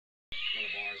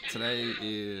Today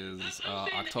is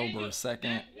October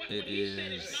 2nd. It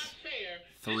is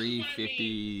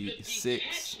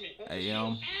 3:56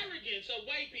 a.m.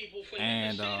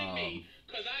 and I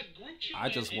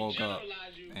just woke up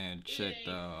and checked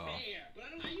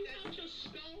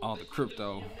all the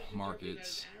crypto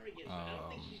markets.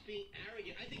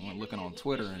 Went looking on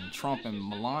Twitter, and Trump and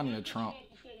Melania Trump,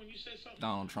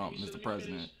 Donald Trump, Mr.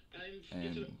 President,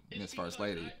 and Miss First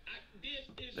Lady,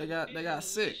 they got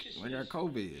sick. They got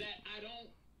COVID,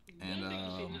 and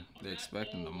they're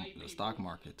expecting the stock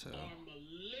market to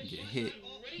get hit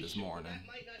this morning.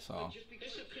 So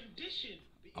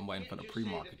I'm waiting for the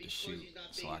pre-market to shoot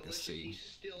so I can see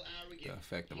the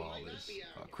effect of all this.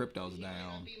 Crypto's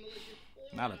down,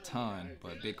 not a ton,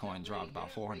 but Bitcoin dropped about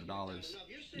 $400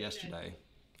 yesterday.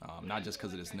 Not just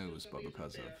because of this news, but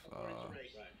because of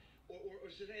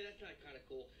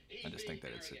I just think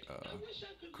that it's a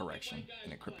correction in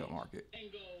the crypto market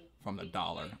from the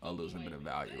dollar losing a bit of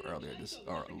value earlier this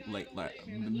or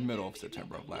middle of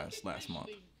September of last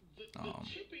month.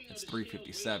 It's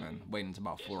 3:57, waiting until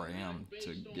about 4 a.m.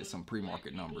 to get some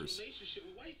pre-market numbers.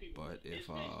 But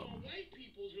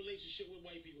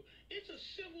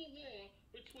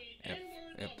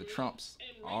if the Trumps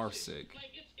are sick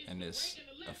and this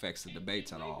affects the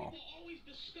debates at all,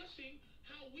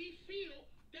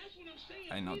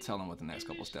 ain't no telling what the next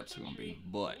couple steps are gonna be.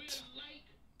 But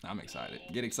I'm excited.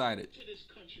 Get excited.